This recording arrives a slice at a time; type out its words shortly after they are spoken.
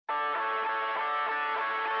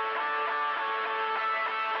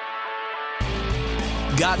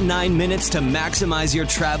Got 9 minutes to maximize your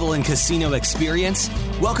travel and casino experience?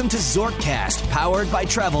 Welcome to Zorkcast, powered by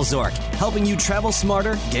TravelZork, helping you travel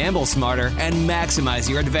smarter, gamble smarter, and maximize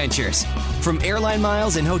your adventures. From airline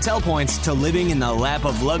miles and hotel points to living in the lap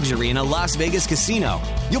of luxury in a Las Vegas casino,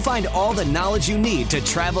 you'll find all the knowledge you need to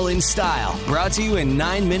travel in style, brought to you in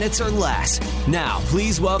 9 minutes or less. Now,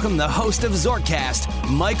 please welcome the host of Zorkcast,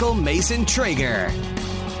 Michael Mason Traeger.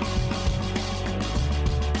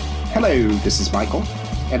 Hello, this is Michael,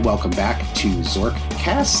 and welcome back to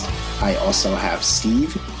Zorkcast. I also have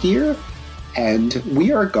Steve here, and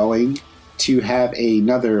we are going to have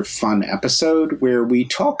another fun episode where we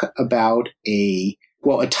talk about a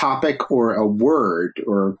topic or a word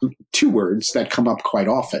or two words that come up quite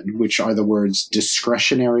often, which are the words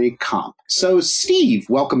discretionary comp. So, Steve,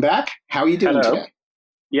 welcome back. How are you doing today?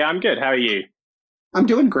 Yeah, I'm good. How are you? I'm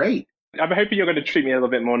doing great. I'm hoping you're going to treat me a little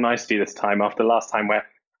bit more nicely this time after last time where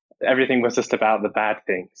everything was just about the bad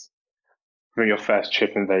things from your first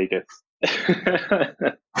trip in Vegas.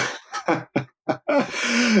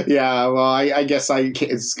 Yeah, well, I guess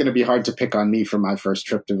it's going to be hard to pick on me for my first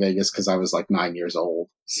trip to Vegas because I was like 9 years old.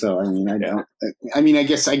 So, I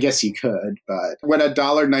guess you could, but when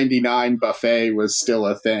 $1.99 buffet was still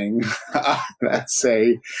a thing, that's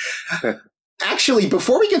Actually,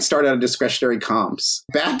 before we get started on discretionary comps,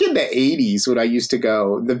 back in the 80s when I used to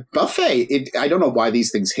go, the buffet, I don't know why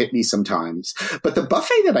these things hit me sometimes, but the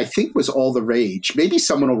buffet that I think was all the rage, maybe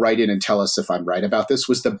someone will write in and tell us if I'm right about this,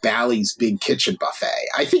 was the Bally's Big Kitchen Buffet.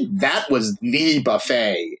 I think that was the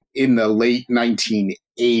buffet in the late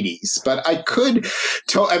 1980s. But I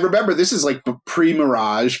remember this is like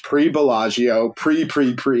pre-Mirage, pre-Bellagio,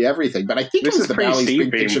 pre everything, but I think this it was the Bally's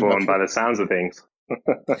Big being Kitchen born Buffet. by the sounds of things.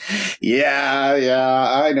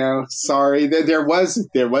 Yeah, I know. Sorry, there was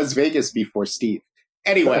Vegas before Steve.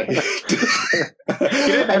 Anyway,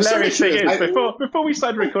 hilarious thing is, before we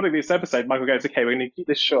started recording this episode, Michael goes, "Okay, we're going to keep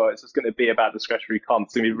this short. It's just going to be about discretionary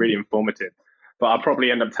comps. It's going to be really informative, but I'll probably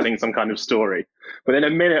end up telling some kind of story." But in a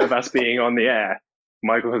minute of us being on the air,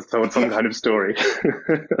 Michael has told some kind of story.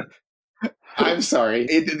 I'm sorry.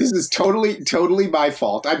 This is totally my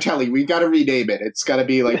fault. I'm telling you, we got to rename it. It's got to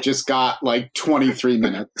be just got 23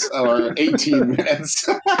 minutes or 18 minutes.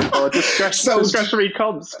 Or discretionary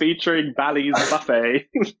comps featuring Bally's Buffet.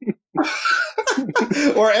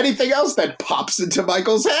 Or anything else that pops into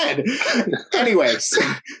Michael's head. Anyway,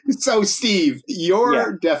 so Steve,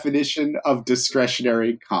 your definition of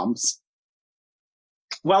discretionary comps.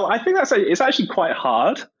 Well, I think it's actually quite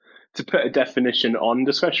hard to put a definition on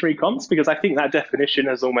discretionary comps, because I think that definition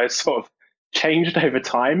has almost sort of changed over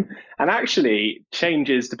time and actually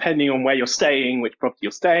changes depending on where you're staying, which property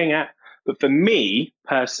you're staying at. But for me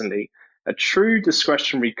personally, a true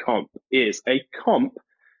discretionary comp is a comp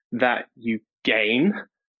that you gain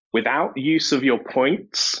without use of your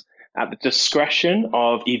points at the discretion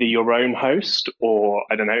of either your own host or,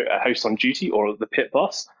 I don't know, a host on duty or the pit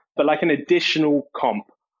boss, but like an additional comp.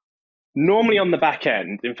 Normally on the back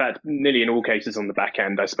end, in fact, nearly in all cases on the back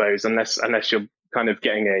end, I suppose, unless you're kind of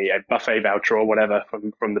getting a buffet voucher or whatever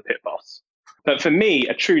from the pit boss. But for me,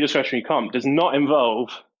 a true discretionary comp does not involve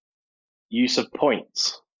use of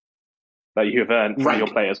points that you have earned from your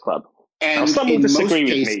Players Club. And now, some will disagree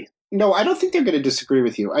with me. No, I don't think they're going to disagree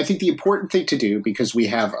with you. I think the important thing to do, because we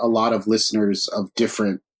have a lot of listeners of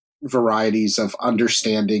different varieties of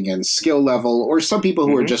understanding and skill level, or some people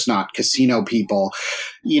who are just not casino people,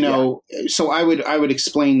 so I would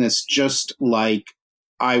explain this just like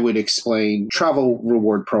I would explain travel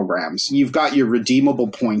reward programs. You've got your redeemable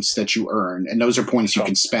points that you earn, and those are points you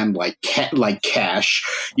can spend like cash.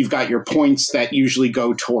 You've got your points that usually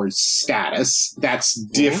go towards status. That's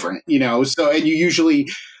different, so, and you usually,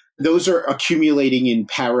 those are accumulating in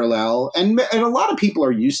parallel. And a lot of people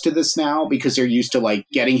are used to this now because they're used to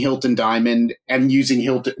getting Hilton Diamond and using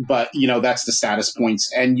Hilton, but that's the status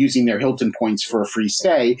points, and using their Hilton points for a free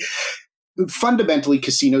stay. Fundamentally,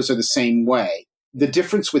 casinos are the same way. The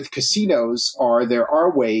difference with casinos are there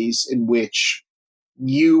are ways in which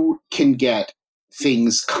you can get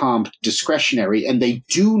things comped discretionary, and they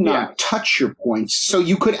do not touch your points. So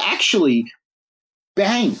you could actually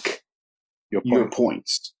bank your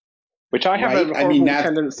points. Which I have a horrible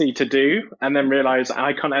tendency to do, and then realize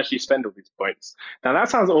I can't actually spend all these points. Now that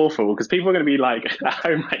sounds awful, because people are going to be at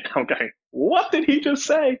home right now going, "What did he just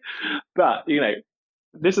say?" But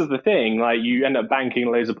this is the thing: you end up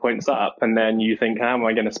banking loads of points up, and then you think, "How am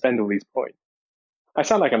I going to spend all these points?" I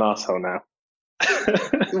sound like an asshole now.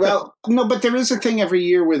 Well, no, but there is a thing every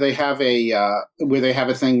year where they have a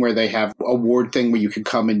thing where they have award thing where you can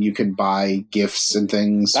come and you can buy gifts and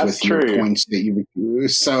things with your points that you.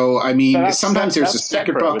 So I mean, sometimes there's a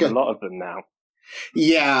second bucket. A lot of them now.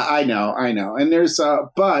 Yeah, I know. And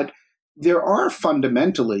but there are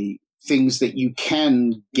fundamentally things that you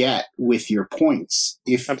can get with your points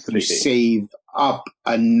if you Absolutely. save up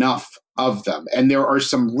enough of them. And there are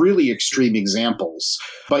some really extreme examples,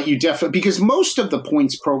 but you definitely, because most of the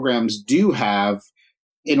points programs do have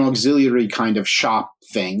an auxiliary kind of shop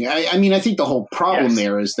thing. I mean, I think the whole problem Yes.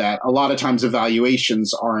 there is that a lot of times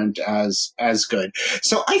evaluations aren't as good.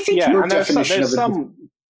 So I think Yeah, your and definition of it.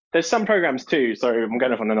 there's some programs too. Sorry, I'm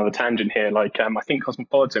going off on another tangent here. Like I think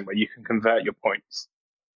Cosmopolitan, where you can convert your points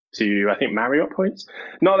to I think Marriott points.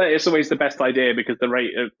 Not that it's always the best idea because the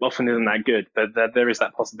rate often isn't that good, but there is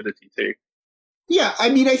that possibility too. Yeah, I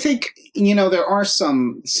mean, I think, there are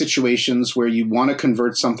some situations where you want to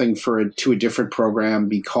convert something to a different program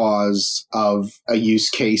because of a use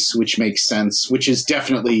case, which makes sense, which is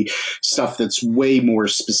definitely stuff that's way more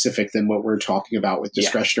specific than what we're talking about with Yeah,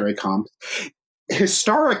 discretionary comp.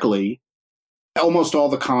 Historically, almost all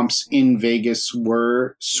the comps in Vegas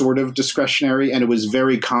were sort of discretionary, and it was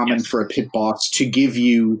very common yes, for a pit boss to give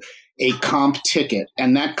you a comp ticket,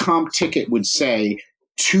 and that comp ticket would say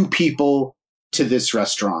 2 people to this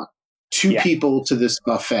restaurant, two yeah, people to this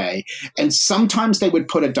buffet, and sometimes they would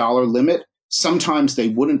put a dollar limit. Sometimes they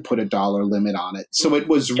wouldn't put a dollar limit on it. So it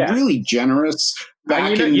was yeah. really generous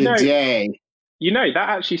And back in the day. that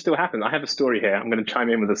actually still happens. I have a story here. I'm going to chime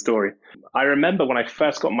in with a story. I remember when I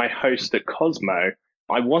first got my host at Cosmo,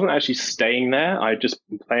 I wasn't actually staying there. I had just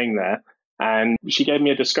been playing there. And she gave me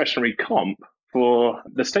a discretionary comp for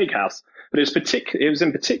the steakhouse. But it was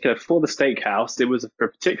in particular for the steakhouse. It was for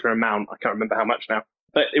a particular amount. I can't remember how much now.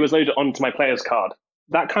 But it was loaded onto my player's card.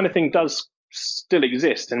 That kind of thing does still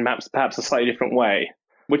exist in perhaps a slightly different way,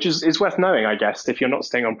 which is worth knowing, I guess. If you're not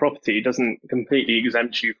staying on property, it doesn't completely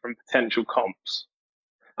exempt you from potential comps.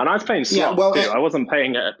 And I was playing Yeah, slots too. I wasn't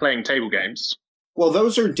playing table games. well,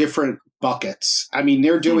 those are different buckets. I mean,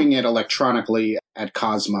 they're Hmm. doing it electronically at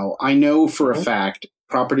Cosmo. I know for a Mm-hmm. fact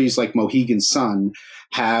properties like Mohegan Sun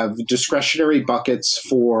have discretionary buckets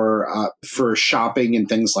for shopping and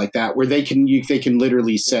things like that, where they can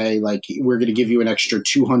literally say like, we're going to give you an extra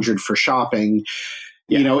 200 for shopping.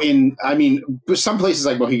 Yeah, I mean, some places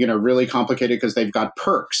like Mohegan are really complicated because they've got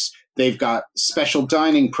perks, they've got special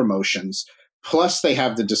dining promotions. Plus, they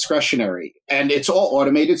have the discretionary, and it's all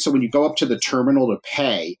automated. So when you go up to the terminal to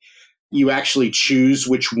pay, you actually choose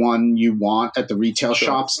which one you want at the retail sure.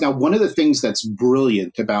 shops. Now, one of the things that's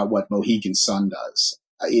brilliant about what Mohegan Sun does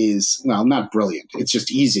is, well, not brilliant. It's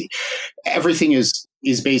just easy. Everything is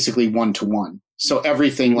basically 1-to-1. So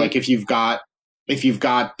everything, Mm-hmm. like if you've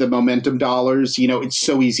got the momentum dollars, it's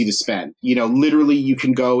so easy to spend. Literally you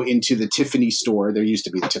can go into the Tiffany store. There used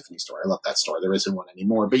to be the Tiffany store. I love that store. There isn't one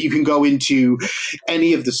anymore, but you can go into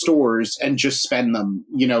any of the stores and just spend them,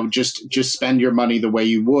 just spend your money the way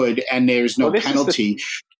you would. And there's Well, no penalty.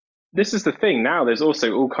 this is the thing. Now there's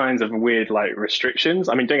also all kinds of weird like restrictions.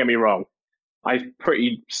 I mean, don't get me wrong. I'm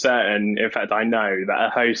pretty certain, in fact, I know that a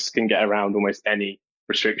host can get around almost any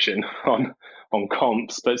restriction on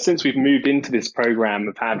comps. But since we've moved into this program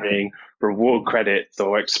of having reward credits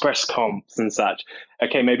or express comps and such,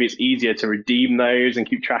 okay, maybe it's easier to redeem those and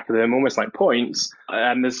keep track of them, almost like points.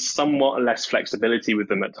 And there's somewhat less flexibility with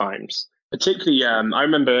them at times. Particularly, I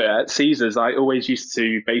remember at Caesars, I always used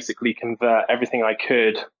to basically convert everything I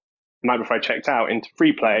could the night before I checked out into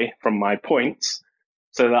free play from my points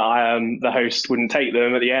so that the host wouldn't take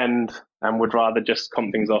them at the end and would rather just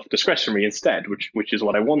comp things off discretionary instead, which is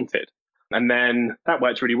what I wanted. And then that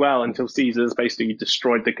worked really well until Caesars basically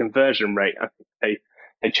destroyed the conversion rate. I think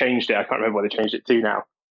they changed it. I can't remember what they changed it to now,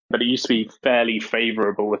 but it used to be fairly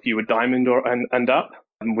favorable if you were diamond and up,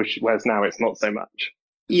 whereas now it's not so much.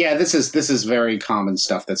 Yeah, this is very common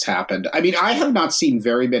stuff that's happened. I mean, I have not seen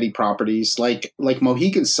very many properties like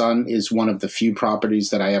Mohegan Sun is one of the few properties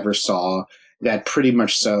that I ever saw that pretty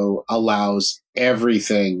much so allows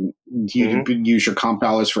everything. You can use your comp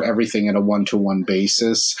dollars for everything at a 1-to-1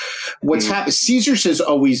 basis. What's happened? Caesars has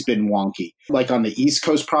always been wonky. Like on the East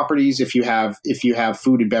Coast properties, if you have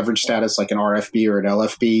food and beverage status like an RFB or an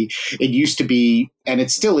LFB, it used to be, and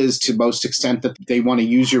it still is to most extent, that they want to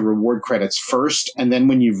use your reward credits first, and then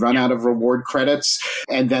when you run out of reward credits,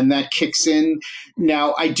 and then that kicks in.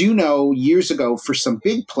 Now, I do know years ago for some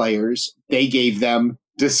big players, they gave them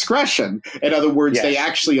discretion. In other words, they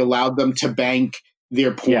actually allowed them to bank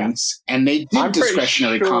their points, and they did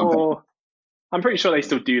discretionary comp. I'm pretty sure they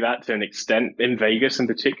still do that to an extent in Vegas in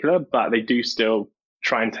particular, but they do still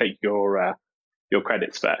try and take your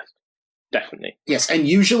credits first. Definitely. Yes, and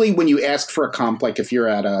usually when you ask for a comp, like if you're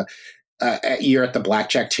at you're at the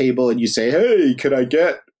blackjack table and you say, "Hey, could I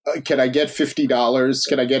get can I get $50?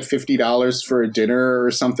 Can I get $50 for a dinner or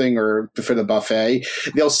something, or for the buffet?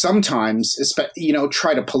 They'll sometimes,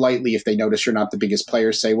 try to politely, if they notice you're not the biggest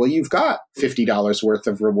player, say, well, you've got $50 worth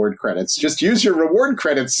of reward credits. Just use your reward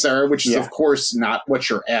credits, sir, which is, of course, not what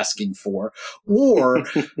you're asking for. Or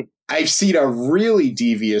I've seen a really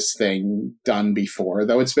devious thing done before,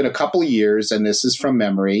 though it's been a couple of years, and this is from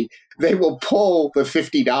memory. They will pull the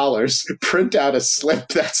 $50, print out a slip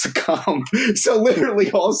that's a comp. So literally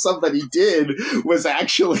all somebody did was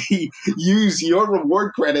actually use your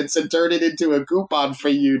reward credits and turn it into a coupon for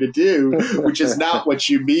you to do, which is not what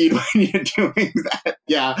you mean when you're doing that.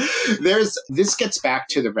 Yeah, this gets back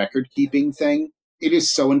to the record keeping thing. It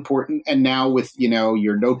is so important. And now with,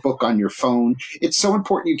 your notebook on your phone, it's so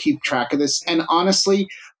important you keep track of this. And honestly,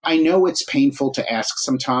 I know it's painful to ask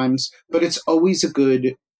sometimes, but it's always a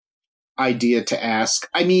good idea to ask.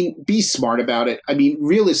 I mean, be smart about it. I mean,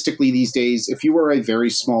 realistically these days, if you are a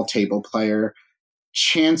very small table player,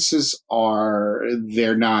 chances are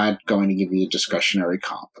they're not going to give you a discretionary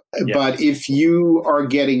comp. Yeah. But if you are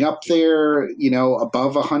getting up there,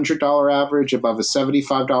 above $100 average, above a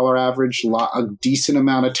 $75 average, a decent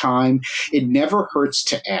amount of time, it never hurts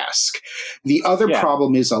to ask. The other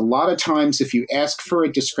problem is a lot of times if you ask for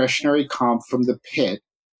a discretionary comp from the pit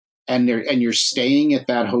and you're staying at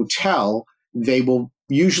that hotel, they will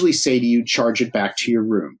usually say to you, charge it back to your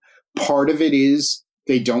room. Part of it is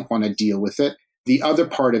they don't want to deal with it. The other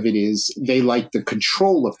part of it is they like the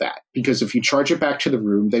control of that, because if you charge it back to the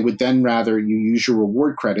room, they would then rather you use your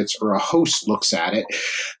reward credits or a host looks at it.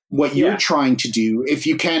 What you're trying to do, if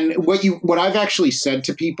you can, what I've actually said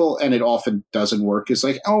to people, and it often doesn't work, is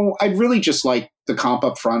like, oh, I'd really just like the comp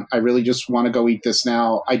up front. I really just want to go eat this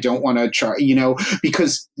now. I don't want to charge,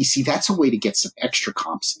 because you see, that's a way to get some extra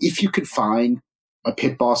comps. If you could find a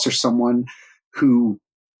pit boss or someone who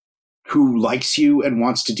likes you and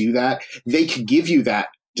wants to do that, they could give you that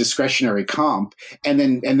discretionary comp, and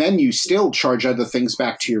then you still charge other things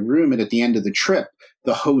back to your room, and at the end of the trip,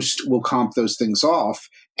 the host will comp those things off.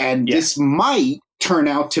 And this might turn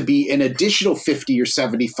out to be an additional 50 or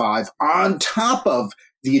 75 on top of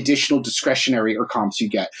the additional discretionary or comps you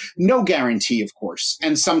get. No guarantee, of course.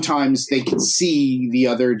 And sometimes they can see the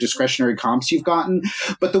other discretionary comps you've gotten.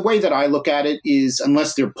 But the way that I look at it is,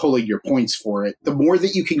 unless they're pulling your points for it, the more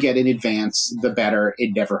that you can get in advance, the better.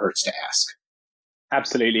 It never hurts to ask.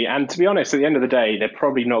 Absolutely. And to be honest, at the end of the day, they're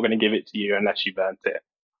probably not going to give it to you unless you've earned it.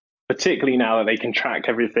 Particularly now that they can track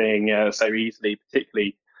everything so easily,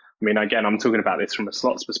 particularly, I mean, again, I'm talking about this from a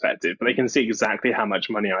slots perspective, but they can see exactly how much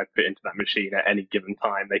money I've put into that machine at any given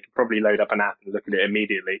time. They can probably load up an app and look at it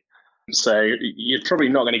immediately. So you're probably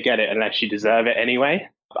not going to get it unless you deserve it anyway.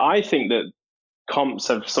 I think that comps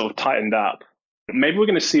have sort of tightened up. Maybe we're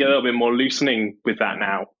going to see a little bit more loosening with that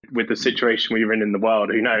now, with the situation we're in the world.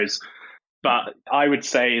 Who knows? But I would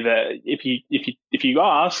say that if you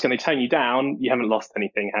ask and they turn you down, you haven't lost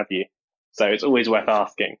anything, have you? So it's always worth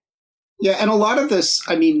asking. Yeah, and a lot of this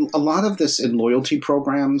in loyalty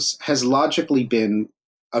programs has logically been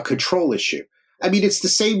a control issue. I mean, it's the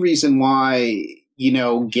same reason why,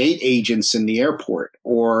 gate agents in the airport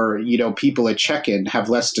or, people at check-in have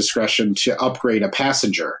less discretion to upgrade a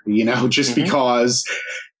passenger, just because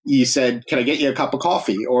you said, can I get you a cup of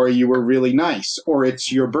coffee? Or you were really nice, or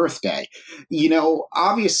it's your birthday.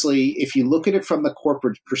 Obviously, if you look at it from the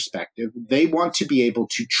corporate perspective, they want to be able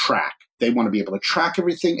to track. They want to be able to track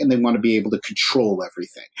everything, and they want to be able to control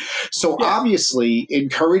everything. So obviously,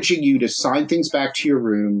 encouraging you to sign things back to your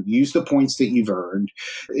room, use the points that you've earned,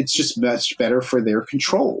 it's just much better for their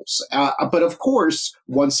controls. But of course,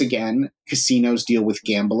 once again, casinos deal with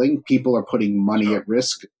gambling. People are putting money at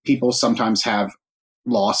risk. People sometimes have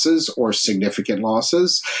losses or significant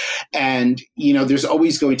losses. And, there's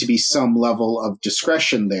always going to be some level of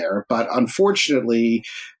discretion there. But unfortunately,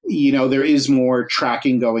 there is more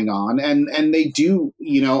tracking going on. And they do,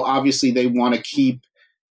 obviously they want to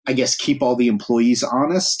keep all the employees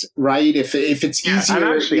honest, right? If it's easier. And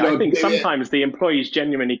actually, I think sometimes the employees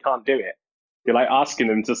genuinely can't do it. You're like asking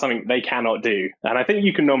them to something they cannot do. And I think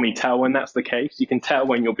you can normally tell when that's the case. You can tell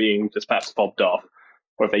when you're being just perhaps fobbed off,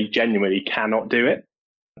 or if they genuinely cannot do it.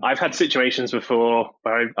 I've had situations before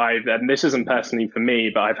where and this isn't personally for me,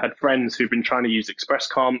 but I've had friends who've been trying to use express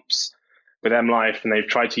comps with M Life, and they've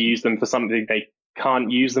tried to use them for something they can't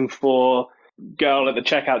use them for. Girl at the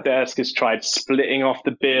checkout desk has tried splitting off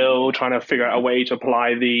the bill, trying to figure out a way to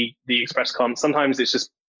apply the express comp. Sometimes it's just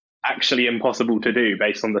actually impossible to do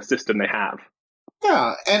based on the system they have.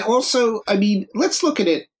 Yeah, and also, I mean, let's look at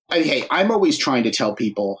it. Hey, I'm always trying to tell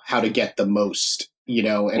people how to get the most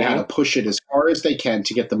and how to push it as far as they can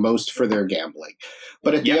to get the most for their gambling.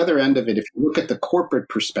 But at the other end of it, if you look at the corporate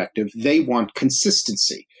perspective, they want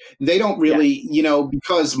consistency. They don't really,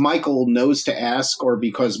 because Michael knows to ask, or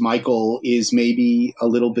because Michael is maybe a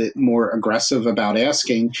little bit more aggressive about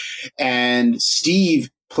asking, and Steve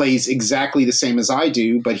plays exactly the same as I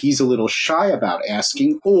do, but he's a little shy about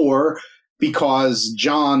asking, or because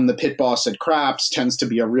John, the pit boss at Craps, tends to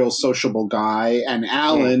be a real sociable guy, and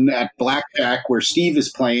Alan at Blackjack, where Steve is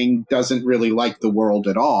playing, doesn't really like the world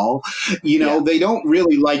at all. They don't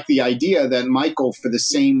really like the idea that Michael, for the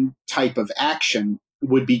same type of action,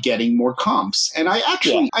 would be getting more comps. And I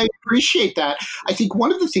appreciate that. I think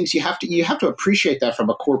one of the things you have to appreciate that from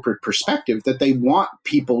a corporate perspective, that they want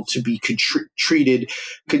people to be treated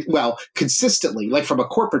consistently, like from a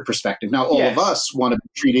corporate perspective. Now, all of us want to be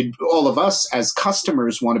treated, all of us as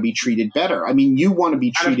customers want to be treated better. I mean, you want to be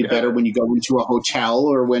treated better when you go into a hotel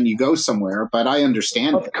or when you go somewhere, but I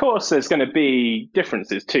understand Of course, there's going to be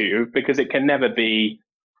differences too, because it can never be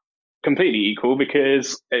completely equal,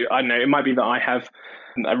 because I know it might be that I have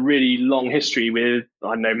a really long history with,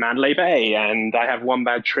 Mandalay Bay, and I have one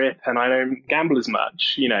bad trip and I don't gamble as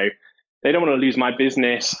much. They don't want to lose my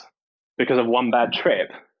business because of one bad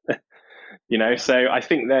trip. So I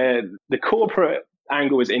think the corporate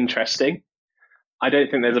angle is interesting. I don't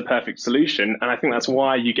think there's a perfect solution. And I think that's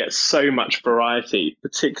why you get so much variety,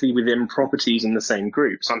 particularly within properties in the same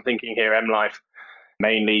group. So I'm thinking here M Life,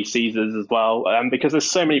 mainly Caesars as well, because there's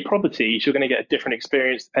so many properties, you're going to get a different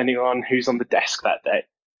experience depending on who's on the desk that day,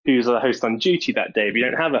 who's a host on duty that day if you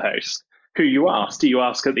don't have a host, who you ask. Do you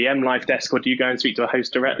ask at the M Life desk, or do you go and speak to a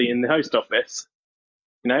host directly in the host office?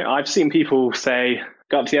 I've seen people say,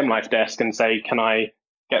 go up to the M Life desk and say, can I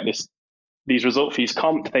get these resort fees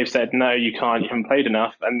comped? They've said, no, you can't, you haven't played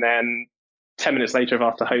enough. And then 10 minutes later, I've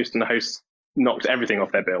asked a host, and the host knocked everything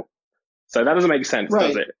off their bill. So that doesn't make sense,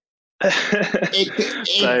 does it?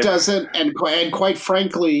 It doesn't, and quite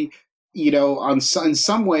frankly, in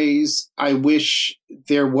some ways, I wish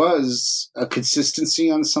there was a consistency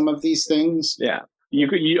on some of these things. Yeah,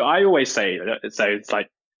 I always say, so it's like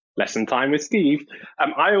lesson time with Steve.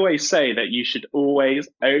 I always say that you should always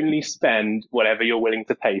only spend whatever you're willing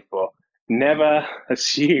to pay for. Never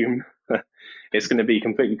assume it's going to be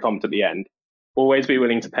completely comped at the end. Always be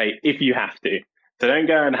willing to pay if you have to. So don't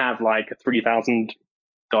go and have like a $3,000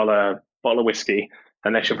 bottle of whiskey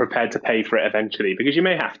unless you're prepared to pay for it eventually, because you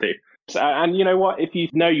may have to. So, and you know what? If you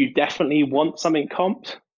know you definitely want something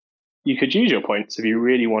comped, you could use your points if you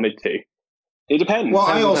really wanted to. It depends. Well,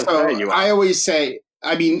 I always say,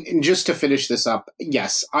 I mean, just to finish this up,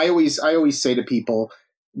 yes, I always say to people,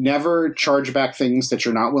 never charge back things that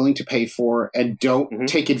you're not willing to pay for, and don't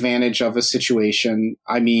take advantage of a situation.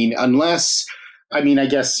 I mean, I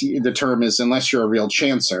guess the term is, unless you're a real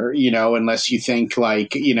chancer, unless you think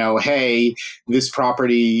like, hey, this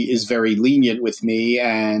property is very lenient with me,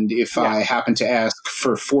 and if I happen to ask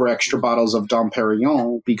for 4 extra bottles of Dom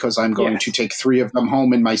Perignon because I'm going to take 3 of them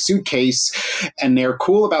home in my suitcase, and they're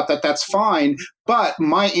cool about that, that's fine. But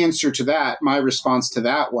my response to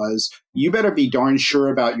that was, you better be darn sure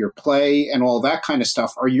about your play and all that kind of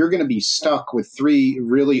stuff, or you're going to be stuck with 3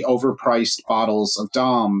 really overpriced bottles of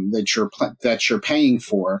Dom that you're paying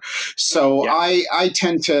for. So I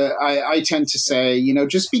tend to say,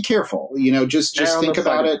 just be careful. Just think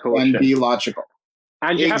about it and be logical.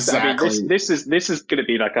 And you have to. I mean, this is going to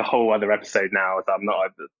be like a whole other episode now. I'm not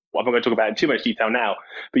going to talk about it in too much detail now.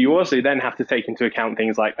 But you also then have to take into account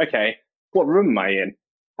things like, okay, what room am I in?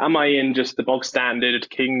 Am I in just the bog standard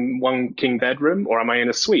king bedroom, or am I in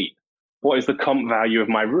a suite? What is the comp value of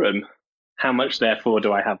my room? How much, therefore,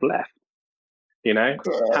 do I have left?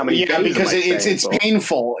 How many? Because it's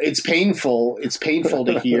painful. It's painful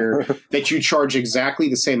to hear that you charge exactly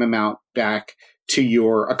the same amount back to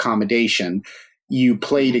your accommodation. You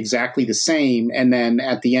played exactly the same, and then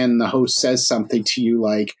at the end, the host says something to you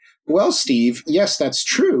like, well, Steve, yes, that's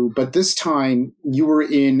true, but this time you were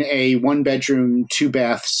in a 1-bedroom,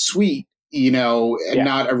 2-bath suite,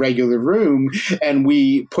 not a regular room, and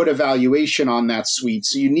we put a valuation on that suite.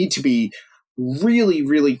 So you need to be really,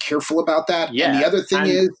 really careful about that. Yeah. And the other thing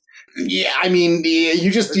is,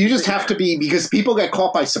 you just have to be, because people get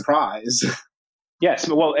caught by surprise. Yes,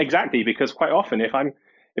 well, exactly, because quite often if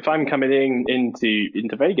I'm coming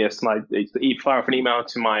into Vegas and I fire off an email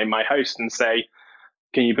to my host and say,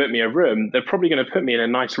 can you book me a room? They're probably going to put me in a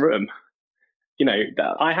nice room.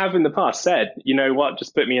 I have in the past said, you know what,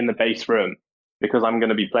 just put me in the base room, because I'm going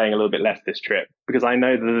to be playing a little bit less this trip, because I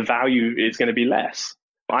know that the value is going to be less.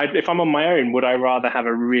 If I'm on my own, would I rather have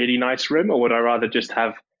a really nice room, or would I rather just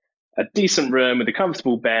have a decent room with a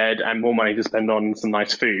comfortable bed and more money to spend on some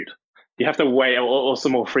nice food? you have to weigh, or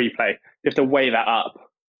some more free play. You have to weigh that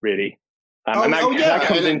up, really. That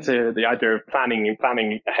comes into the idea of planning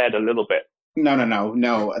ahead a little bit.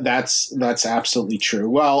 No. That's absolutely true.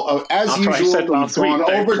 Well, as usual, we've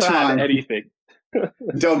gone over time. Anything.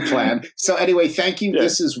 Don't plan. So anyway, thank you. Yeah.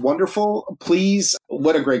 This is wonderful. Please,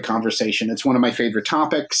 what a great conversation. It's one of my favorite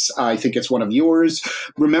topics. I think it's one of yours.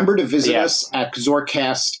 Remember to visit us at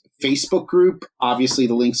Zorkcast Facebook group. Obviously,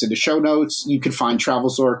 the link's in the show notes. You can find Travel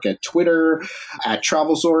Zork at Twitter, at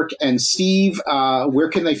Travel Zork. And Steve, where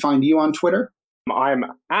can they find you on Twitter? I'm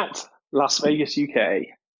at Las Vegas, UK.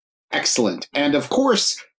 Excellent. And of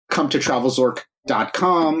course, come to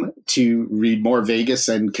TravelZork.com to read more Vegas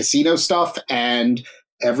and casino stuff. And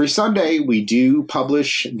every Sunday, we do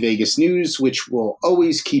publish Vegas news, which will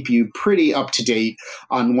always keep you pretty up to date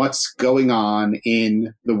on what's going on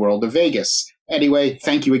in the world of Vegas. Anyway,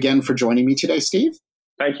 thank you again for joining me today, Steve.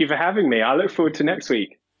 Thank you for having me. I look forward to next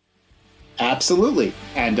week. Absolutely.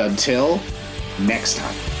 And until next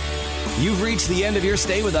time. You've reached the end of your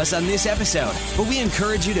stay with us on this episode, but we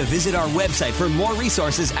encourage you to visit our website for more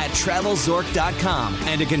resources at TravelZork.com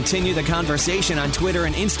and to continue the conversation on Twitter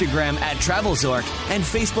and Instagram at TravelZork and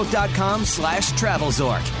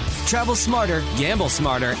Facebook.com/TravelZork. Travel smarter, gamble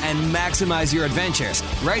smarter, and maximize your adventures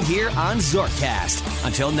right here on Zorkcast.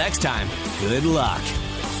 Until next time, good luck.